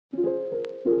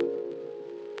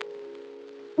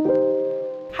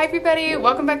Hi everybody,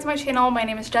 welcome back to my channel. My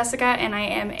name is Jessica and I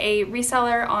am a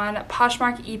reseller on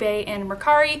Poshmark, eBay, and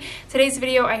Mercari. Today's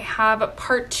video I have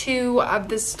part 2 of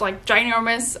this like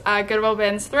ginormous Goodwill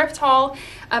Bins Thrift Haul.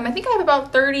 I think I have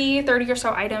about 30 or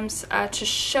so items to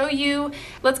show you.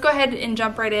 Let's go ahead and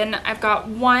jump right in. I've got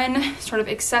one sort of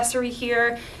accessory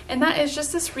here, and that is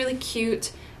just this really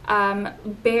cute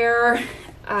bear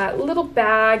little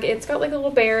bag. It's got like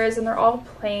little bears and they're all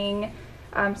playing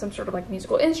some sort of like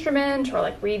musical instrument or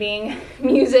like reading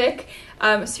music.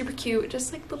 Super cute,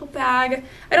 just like little bag.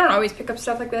 I don't always pick up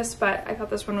stuff like this, but I thought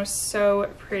this one was so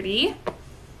pretty.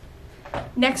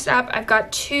 Next up, I've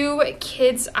got 2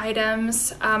 kids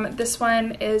items. This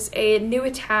one is a New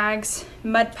Tags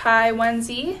Mud Pie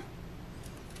onesie,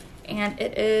 and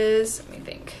it is, let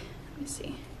me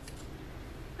see,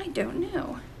 I don't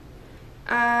know.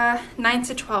 9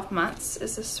 to 12 months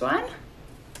is this one.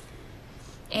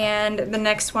 And the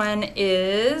next one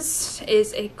is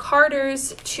a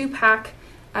Carter's 2-pack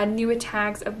New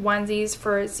Tags of onesies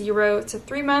for 0 to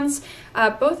 3 months.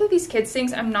 Both of these kids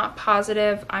things, I'm not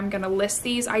positive I'm gonna list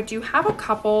these. I do have a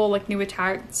couple like New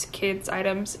Tags kids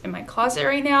items in my closet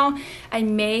right now. I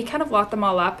may kind of lot them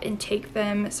all up and take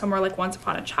them somewhere like Once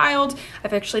Upon a Child.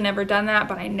 I've actually never done that,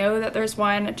 but I know that there's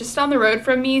one just down the road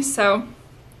from me, so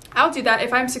I'll do that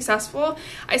if I'm successful.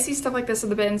 I see stuff like this in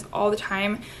the bins all the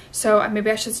time, so maybe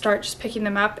I should start just picking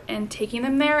them up and taking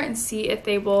them there and see if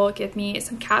they will give me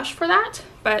some cash for that.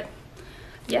 But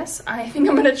yes, I think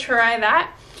I'm gonna try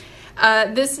that.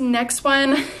 This next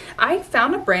one, I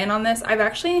found a brand on this. I've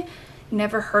actually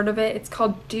never heard of it. It's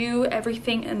called Do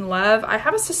Everything in Love. I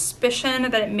have a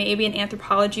suspicion that it may be an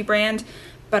Anthropologie brand,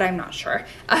 but I'm not sure.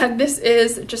 This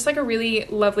is just like a really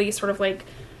lovely sort of like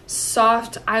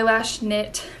soft eyelash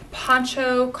knit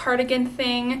poncho cardigan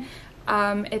thing.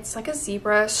 It's like a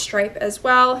zebra stripe as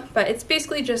well, but it's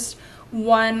basically just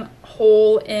one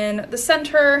hole in the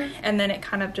center and then it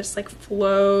kind of just like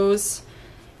flows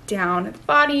down the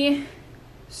body.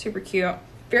 Super cute,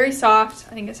 very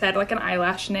soft. I think I said like an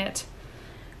eyelash knit,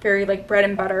 very like bread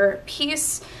and butter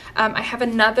piece. I have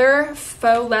another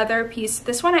faux leather piece.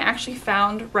 This one I actually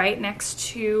found right next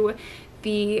to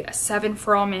the 7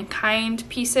 for All Mankind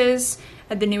pieces,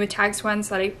 the New Tags ones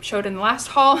that I showed in the last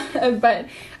haul. But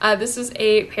this is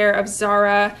a pair of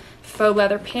Zara faux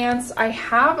leather pants.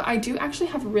 I do actually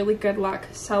have really good luck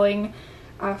selling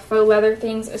faux leather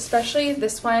things, especially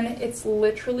this one. It's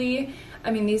literally,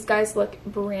 I mean, these guys look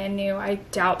brand new. I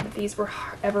doubt that these were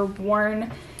ever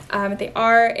worn. They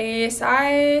are a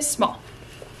size small,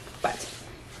 but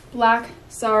black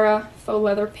Zara faux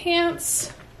leather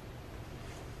pants.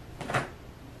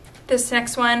 This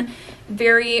next one,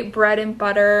 very bread and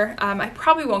butter. I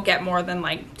probably won't get more than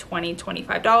like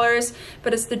 $20–25,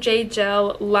 but it's the J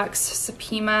Gel Luxe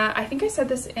Supima. I think I said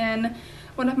this in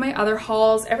one of my other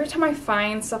hauls. Every time I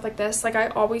find stuff like this, like I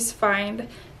always find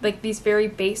like these very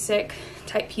basic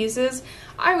type pieces,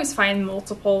 I always find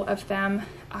multiple of them.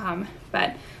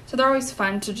 But so they're always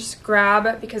fun to just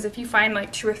grab, because if you find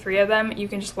like 2 or 3 of them, you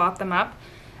can just lot them up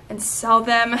and sell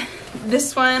them.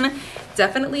 This one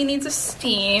definitely needs a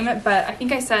steam, but I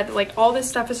think I said like all this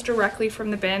stuff is directly from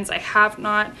the bins. I have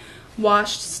not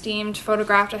washed, steamed,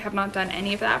 photographed. I have not done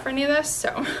any of that for any of this.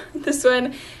 So this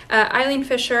one, Eileen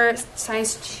Fisher,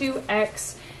 size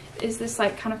 2X, is this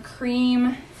like kind of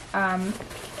cream.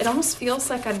 It almost feels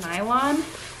like a nylon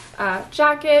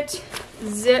jacket,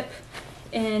 zip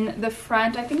in the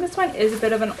front. I think this one is a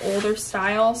bit of an older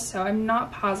style, so I'm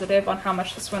not positive on how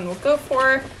much this one will go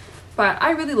for, but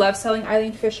I really love selling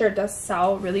Eileen Fisher. It does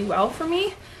sell really well for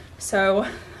me, so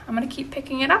I'm gonna keep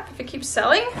picking it up if it keeps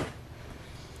selling.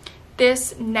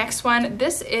 This next one,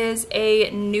 this is a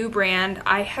new brand.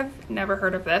 I have never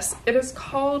heard of this. It is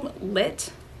called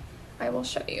Lit. I will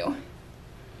show you.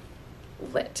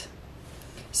 Lit.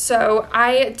 So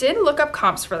I did look up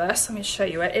comps for this. Let me show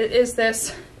you it. It is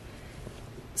this.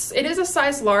 It is a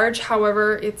size large,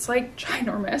 however, it's like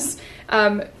ginormous.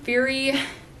 Very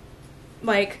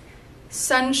like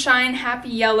sunshine happy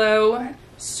yellow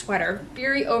sweater,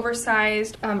 very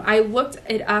oversized. I looked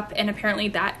it up and apparently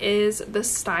that is the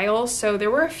style. So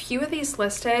there were a few of these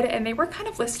listed and they were kind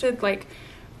of listed like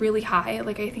really high,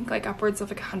 like I think like upwards of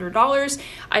like $100.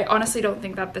 I honestly don't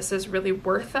think that this is really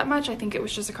worth that much. I think it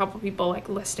was just a couple people like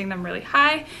listing them really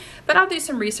high, but I'll do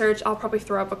some research. I'll probably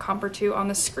throw up a comp or 2 on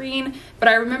the screen. But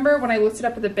I remember when I looked it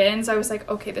up at the bins, I was like,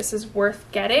 okay, this is worth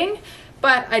getting,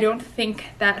 but I don't think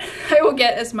that I will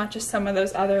get as much as some of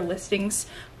those other listings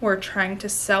were trying to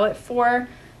sell it for.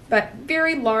 But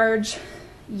very large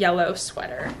yellow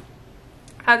sweater.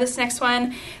 This next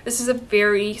one, this is a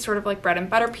very sort of like bread and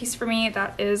butter piece for me.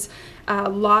 That is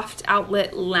Loft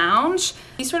Outlet Lounge.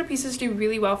 These sort of pieces do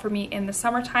really well for me in the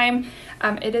summertime.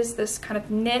 It is this kind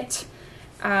of knit,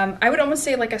 I would almost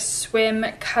say like a swim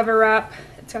cover up.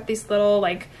 It's got these little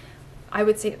like, I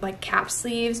would say like cap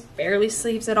sleeves, barely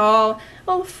sleeves at all,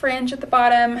 a little fringe at the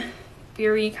bottom,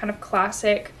 very kind of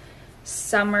classic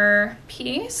summer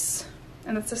piece.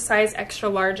 And that's a size extra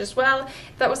large as well.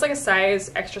 If that was like a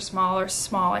size extra small or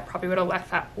small, I probably would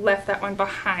have left that one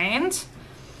behind.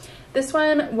 This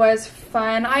one was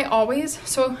fun.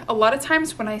 So a lot of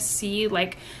times when I see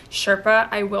like Sherpa,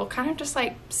 I will kind of just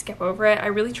like skip over it. I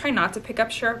really try not to pick up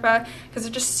Sherpa because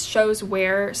it just shows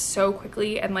wear so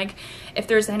quickly. And like if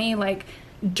there's any like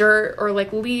dirt or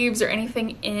like leaves or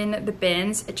anything in the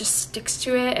bins, it just sticks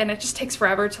to it and it just takes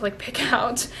forever to like pick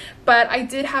out. But I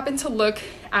did happen to look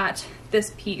at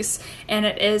this piece, and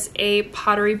it is a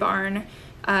Pottery Barn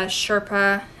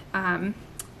Sherpa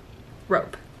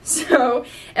rope. So,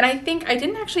 and I think I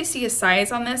didn't actually see a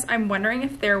size on this. I'm wondering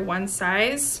if they're one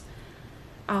size.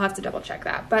 I'll have to double check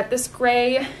that. But this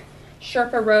gray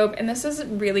Sherpa robe, and this is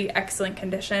really excellent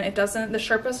condition. The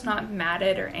Sherpa's not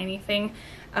matted or anything,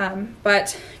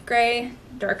 but gray,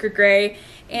 darker gray,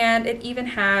 and it even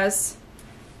has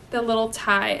the little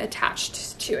tie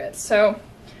attached to it. So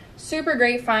super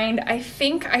great find. I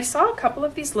think I saw a couple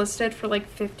of these listed for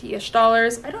like $50-ish.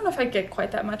 I don't know if I'd get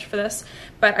quite that much for this,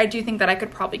 but I do think that I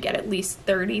could probably get at least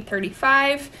 30,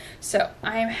 35. So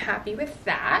I'm happy with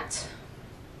that.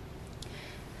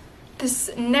 This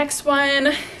next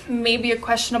one may be a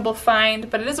questionable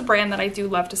find, but it is a brand that I do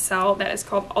love to sell that is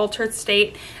called Altered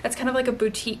State. It's kind of like a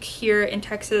boutique here in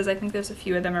Texas. I think there's a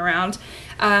few of them around.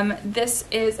 This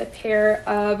is a pair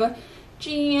of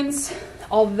jeans,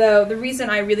 although the reason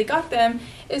I really got them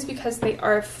is because they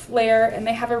are flare and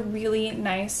they have a really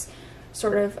nice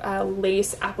sort of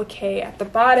lace applique at the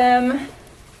bottom.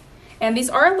 And these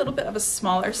are a little bit of a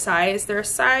smaller size. They're a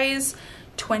size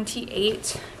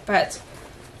 28, but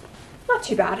not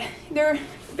too bad. They're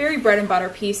very bread and butter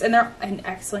piece, and they're in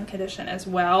excellent condition as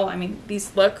well. I mean,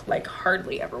 these look like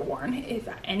hardly ever worn, if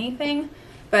anything,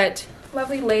 but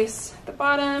lovely lace at the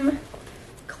bottom,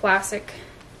 classic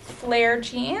flare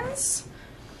jeans.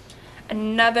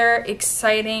 Another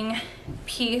exciting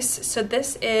piece. So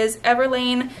this is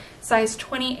Everlane size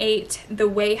 28, the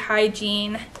Way High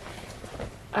jean,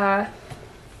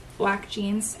 black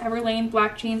jeans, Everlane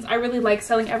black jeans. I really like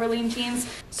selling Everlane jeans.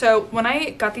 So when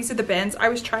I got these at the bins, I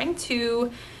was trying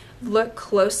to look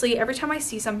closely. Every time I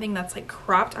see something that's like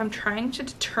cropped, I'm trying to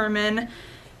determine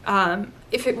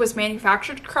if it was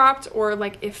manufactured cropped or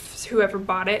like if whoever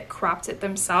bought it cropped it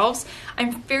themselves.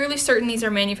 I'm fairly certain these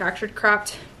are manufactured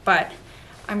cropped, but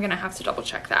I'm gonna have to double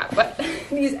check that. But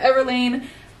these Everlane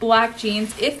black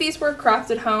jeans, if these were cropped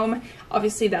at home,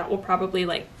 obviously that will probably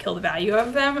like kill the value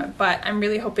of them, but I'm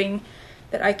really hoping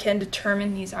that I can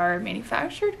determine these are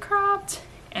manufactured cropped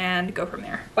and go from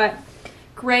there. But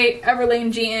great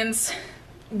Everlane jeans.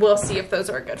 We'll see if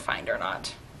those are a good find or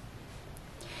not.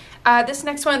 This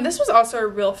next one, this was also a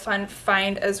real fun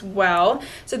find as well.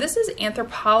 So this is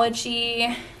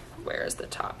Anthropologie. Where is the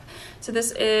top? So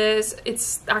this is,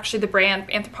 it's actually the brand,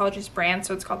 Anthropologie's brand,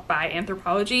 so it's called By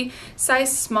Anthropologie.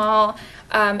 Size small.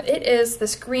 It is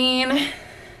this green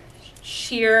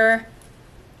sheer,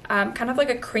 kind of like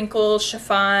a crinkle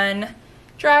chiffon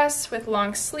dress with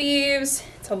long sleeves.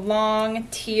 It's a long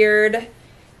tiered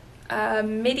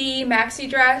midi maxi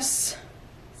dress,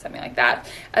 something like that.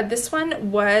 This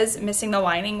one was missing the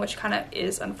lining, which kind of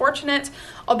is unfortunate.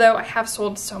 Although I have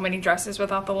sold so many dresses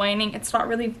without the lining, it's not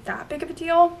really that big of a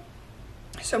deal.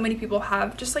 So many people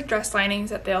have just like dress linings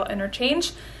that they'll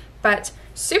interchange, but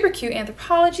super cute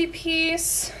Anthropologie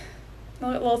piece.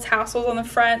 Little tassels on the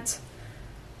front.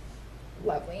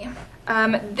 Lovely.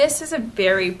 This is a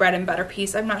very bread and butter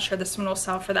piece. I'm not sure this one will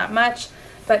sell for that much,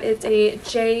 but it's a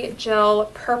J Gel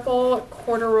purple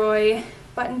corduroy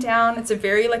button down. It's a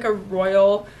very like a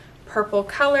royal purple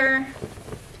color.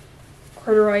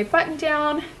 Corduroy button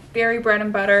down, very bread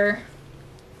and butter.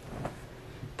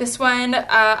 This one,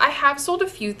 I have sold a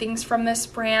few things from this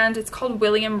brand. It's called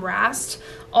William Rast,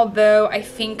 although I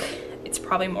think it's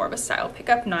probably more of a style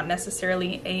pickup, not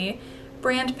necessarily a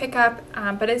brand pickup,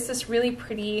 but it's this really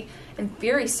pretty and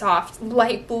very soft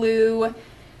light blue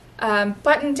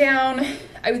button down.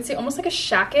 I would say almost like a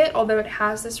shacket, although it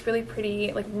has this really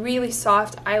pretty, like really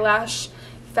soft eyelash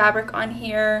fabric on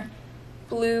here.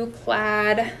 Blue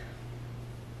plaid.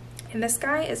 And this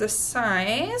guy is a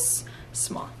size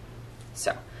small.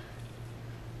 So,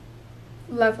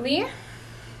 lovely.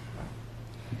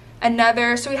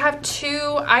 So we have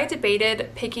two. I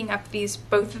debated picking up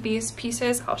both of these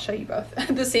pieces. I'll show you both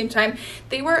at the same time.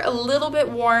 They were a little bit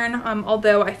worn,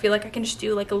 although I feel like I can just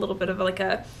do like a little bit of like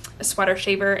a sweater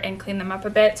shaver and clean them up a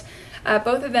bit.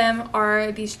 Both of them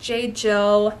are these J.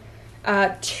 Jill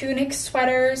tunic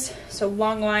sweaters, so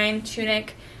long line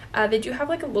tunic. They do have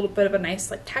like a little bit of a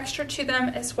nice like texture to them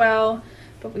as well.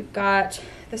 But we've got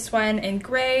this one in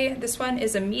gray. This one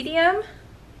is a medium.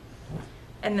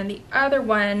 And then the other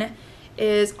one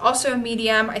is also a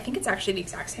medium. I think it's actually the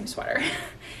exact same sweater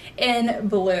in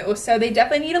blue. So they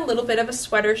definitely need a little bit of a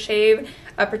sweater shave,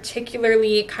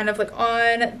 particularly kind of like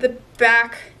on the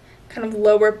back, kind of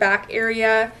lower back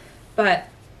area. But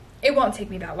it won't take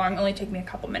me that long. It'll only take me a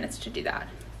couple minutes to do that.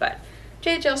 But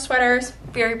J. Jill sweaters,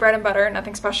 very bread and butter,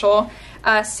 nothing special.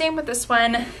 Same with this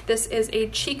one. This is a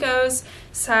Chico's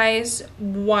size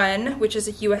 1, which is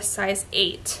a US size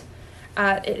 8.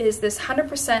 It is this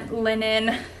 100%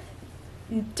 linen,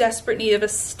 desperate need of a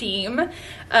steam,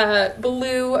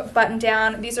 blue button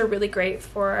down. These are really great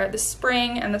for the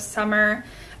spring and the summer.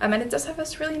 And it does have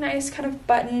this really nice kind of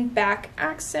button back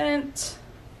accent.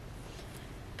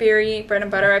 Very bread and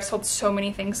butter. I've sold so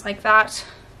many things like that.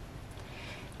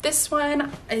 This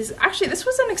one is actually, this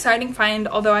was an exciting find,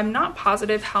 although I'm not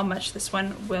positive how much this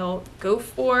one will go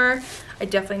for. I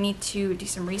definitely need to do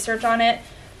some research on it,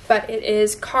 but it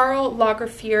is Karl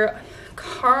Lagerfeld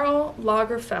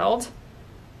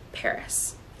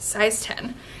Paris, size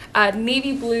 10.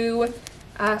 Navy blue,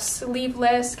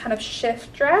 sleeveless kind of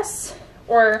shift dress,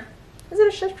 or is it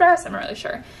a shift dress? I'm not really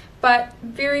sure. But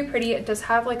very pretty. It does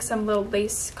have like some little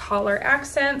lace collar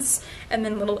accents and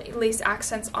then little lace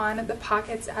accents on the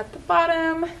pockets at the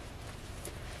bottom.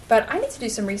 But I need to do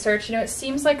some research. You know, it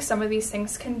seems like some of these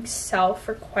things can sell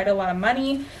for quite a lot of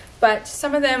money, but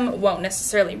some of them won't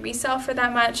necessarily resell for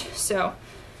that much. So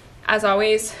as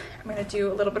always, I'm gonna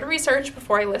do a little bit of research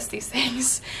before I list these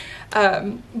things.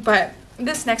 But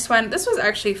this next one, this was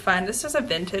actually fun. This was a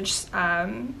vintage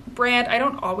brand. I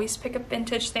don't always pick up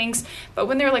vintage things, but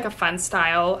when they're like a fun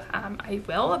style, I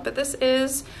will. But this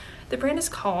is, the brand is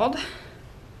called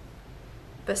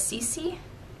Bicici,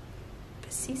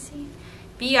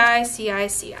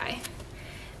 B-I-C-I-C-I,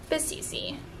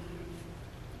 Bicici.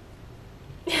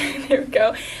 There we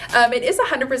go. It is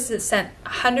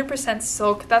 100%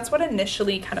 silk. That's what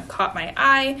initially kind of caught my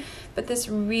eye, but this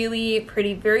really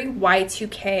pretty, very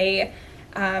Y2K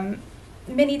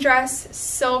mini dress,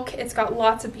 silk. It's got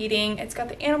lots of beading. It's got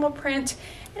the animal print,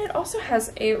 and it also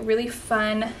has a really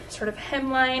fun sort of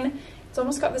hemline. It's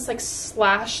almost got this like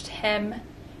slashed hem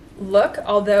look,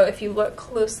 although if you look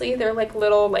closely, they're like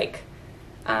little like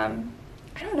I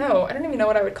don't know, I don't even know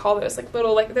what I would call those, like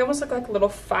little, like they almost look like little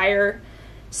fire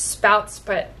spouts,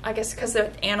 but I guess because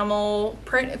of the animal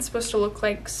print, it's supposed to look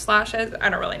like slashes. I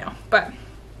don't really know, but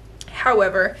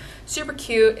however, super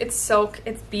cute. It's silk,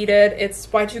 it's beaded, it's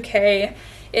Y2K.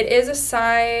 It is a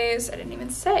size, I didn't even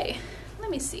say, let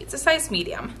me see, it's a size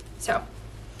medium. So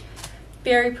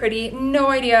very pretty. No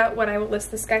idea what I will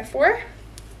list this guy for.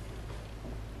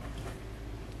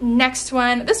 Next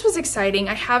one, this was exciting.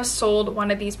 I have sold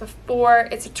one of these before.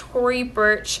 It's a Tory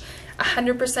Burch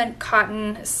 100%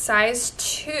 cotton size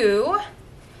 2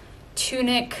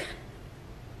 tunic.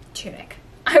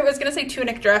 I was gonna say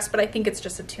tunic dress, but I think it's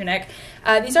just a tunic.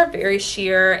 These are very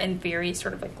sheer and very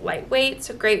sort of like lightweight,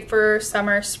 so great for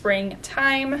summer, spring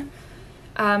time.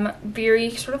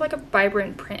 Very sort of like a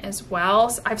vibrant print as well.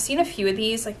 So I've seen a few of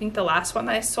these. I think the last one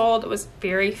that I sold was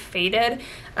very faded,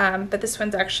 but this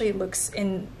one's actually looks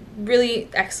in really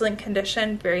excellent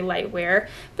condition, very light wear,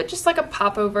 but just like a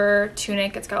popover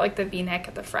tunic. It's got like the V-neck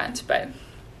at the front, but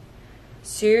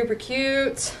super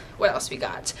cute. What else we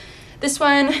got? This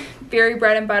one, very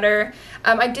bread and butter.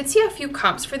 I did see a few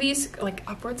comps for these, like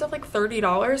upwards of like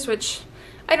 $30, which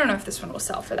I don't know if this one will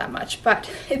sell for that much, but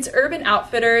it's Urban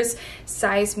Outfitters,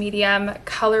 size medium,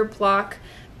 color block,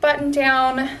 button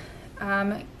down,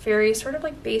 very sort of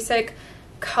like basic,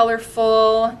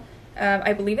 colorful.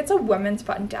 I believe it's a women's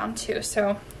button down too,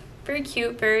 so very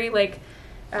cute, very like,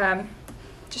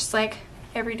 just like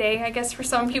everyday, I guess, for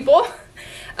some people.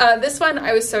 This one,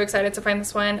 I was so excited to find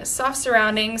this one. Soft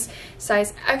surroundings,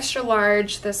 size extra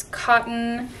large, this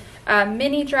cotton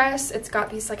mini dress. It's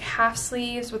got these like half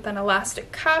sleeves with an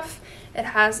elastic cuff. It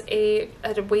has a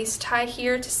waist tie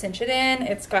here to cinch it in.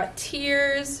 It's got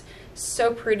tiers,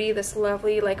 so pretty, this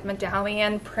lovely like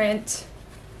medallion print.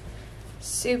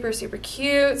 Super, super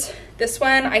cute. This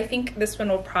one, I think this one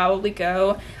will probably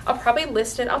go, I'll probably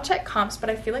list it, I'll check comps, but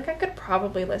I feel like I could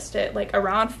probably list it like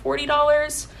around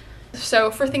 $40.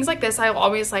 So for things like this, I'll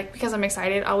always like, because I'm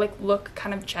excited, I'll like look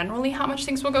kind of generally how much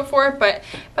things will go for, but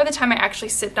by the time I actually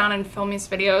sit down and film these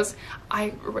videos,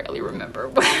 I rarely remember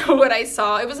what I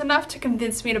saw. It was enough to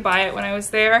convince me to buy it when I was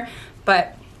there,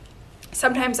 but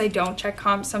sometimes I don't check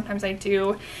comps, sometimes I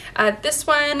do. This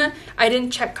one, I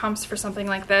didn't check comps for something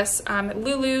like this.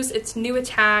 Lulu's, it's new at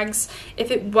tags.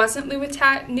 If it wasn't new at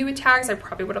tags, I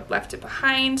probably would have left it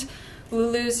behind.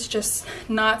 Lulu's just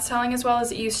not selling as well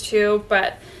as it used to,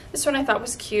 but this one I thought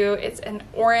was cute. It's an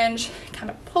orange kind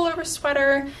of pullover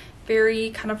sweater, very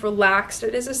kind of relaxed.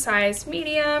 It is a size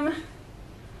medium,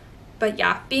 but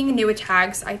yeah, being new at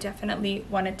tags, I definitely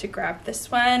wanted to grab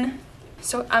this one.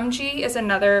 So is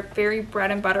another very bread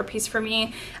and butter piece for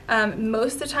me.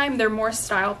 Most of the time they're more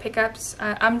style pickups.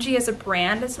 as a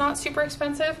brand, it's not super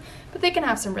expensive, but they can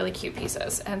have some really cute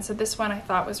pieces. And so this one I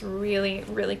thought was really,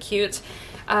 really cute.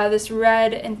 This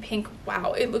red and pink,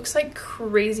 wow, it looks like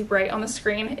crazy bright on the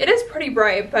screen. It is pretty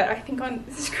bright, but I think on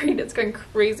the screen it's going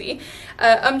crazy.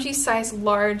 size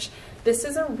large. This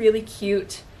is a really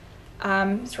cute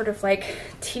sort of like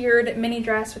tiered mini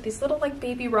dress with these little like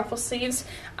baby ruffle sleeves.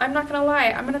 I'm not gonna lie,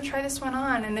 I'm gonna try this one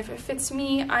on, and if it fits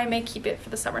me, I may keep it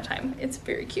for the summertime. It's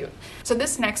very cute. So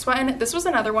this next one, this was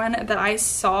another one that I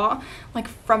saw like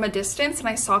from a distance, and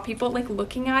I saw people like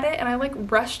looking at it, and I like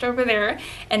rushed over there,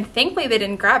 and thankfully they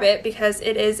didn't grab it because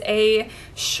it is a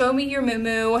Show Me Your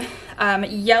Mumu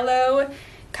yellow,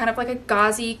 kind of like a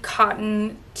gauzy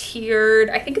cotton tiered,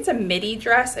 I think it's a midi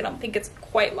dress. I don't think it's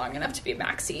quite long enough to be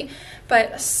maxi,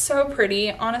 but so pretty.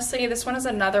 Honestly, this one is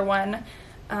another one,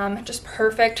 just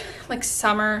perfect like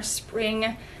summer,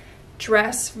 spring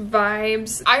dress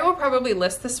vibes. I will probably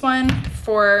list this one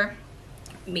for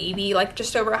maybe like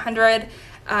just over 100,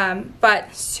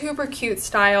 but super cute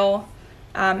style.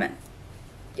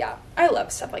 Yeah, I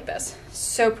love stuff like this.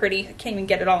 So pretty. I can't even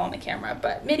get it all on the camera,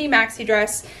 but midi maxi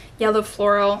dress, yellow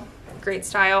floral, great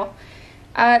style.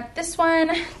 This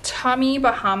one, Tommy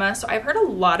Bahama. So I've heard a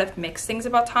lot of mixed things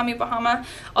about Tommy Bahama,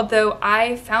 although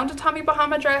I found a Tommy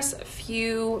Bahama dress a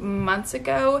few months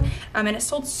ago, and it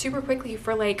sold super quickly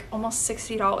for like almost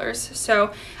 $60.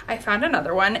 So I found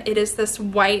another one. It is this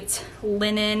white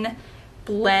linen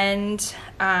blend,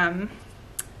 like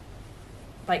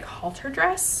halter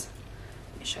dress.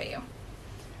 Let me show you.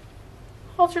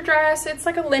 Halter dress. It's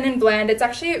like a linen blend. It's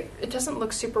actually, it doesn't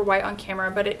look super white on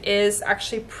camera, but it is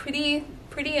actually pretty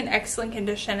in excellent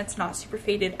condition. It's not super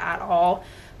faded at all.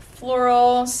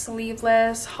 Floral,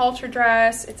 sleeveless, halter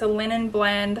dress. It's a linen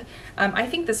blend. I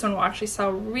think this one will actually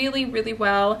sell really, really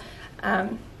well.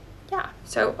 Yeah,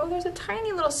 so, oh, there's a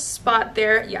tiny little spot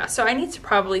there. Yeah, so I need to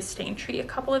probably stain treat a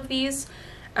couple of these,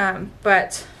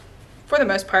 but for the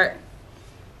most part,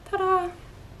 ta-da,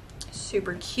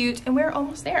 super cute, and we're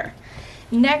almost there.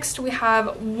 Next, we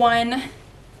have one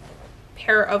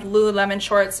pair of Lululemon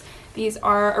shorts. These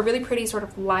are a really pretty sort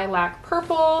of lilac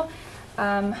purple,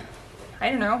 I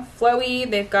don't know, flowy.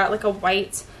 They've got like a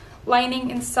white lining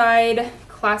inside,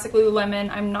 classic Lululemon.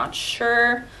 I'm not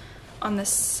sure on the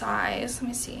size. Let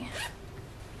me see.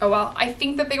 Oh well, I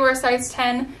think that they were a size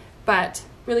 10, but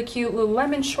really cute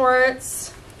Lululemon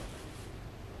shorts.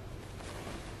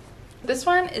 This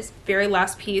one is very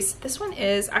last piece. This one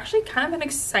is actually kind of an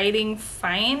exciting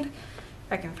find.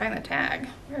 If I can find the tag.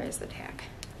 Where is the tag?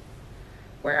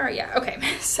 Where are you? Okay,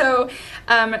 so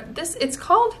it's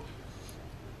called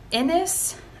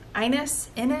Innis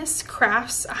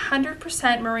Crafts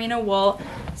 100% merino wool,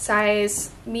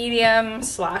 size medium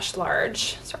 /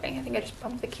 large. Sorry, I think I just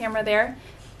bumped the camera there.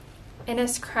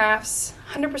 Innis Crafts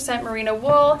 100% merino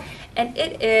wool, and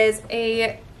it is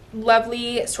a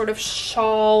lovely sort of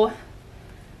shawl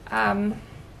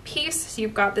piece. So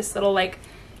you've got this little like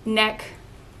neck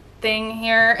thing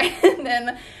here, and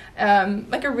then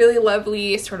like a really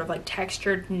lovely sort of like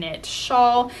textured knit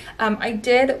shawl. I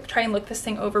did try and look this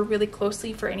thing over really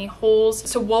closely for any holes.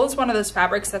 So wool is one of those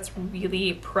fabrics that's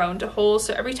really prone to holes.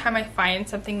 So every time I find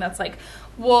something that's like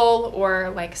wool or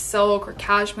like silk or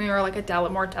cashmere or like a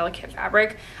more delicate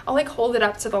fabric, I'll like hold it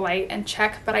up to the light and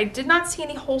check, but I did not see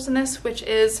any holes in this, which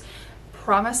is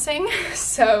promising.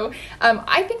 So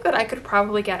I think that I could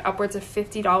probably get upwards of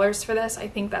 $50 for this. I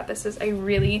think that this is a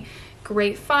really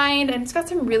great find, and it's got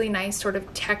some really nice sort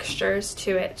of textures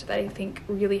to it that I think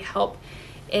really help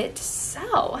it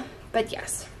sell. But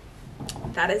yes,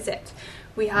 that is it.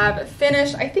 We have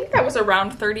finished, I think that was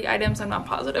around 30 items. I'm not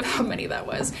positive how many that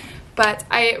was, but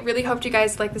I really hoped you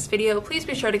guys liked this video. Please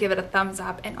be sure to give it a thumbs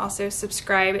up and also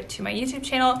subscribe to my YouTube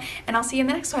channel, and I'll see you in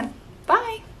the next one.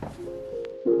 Bye.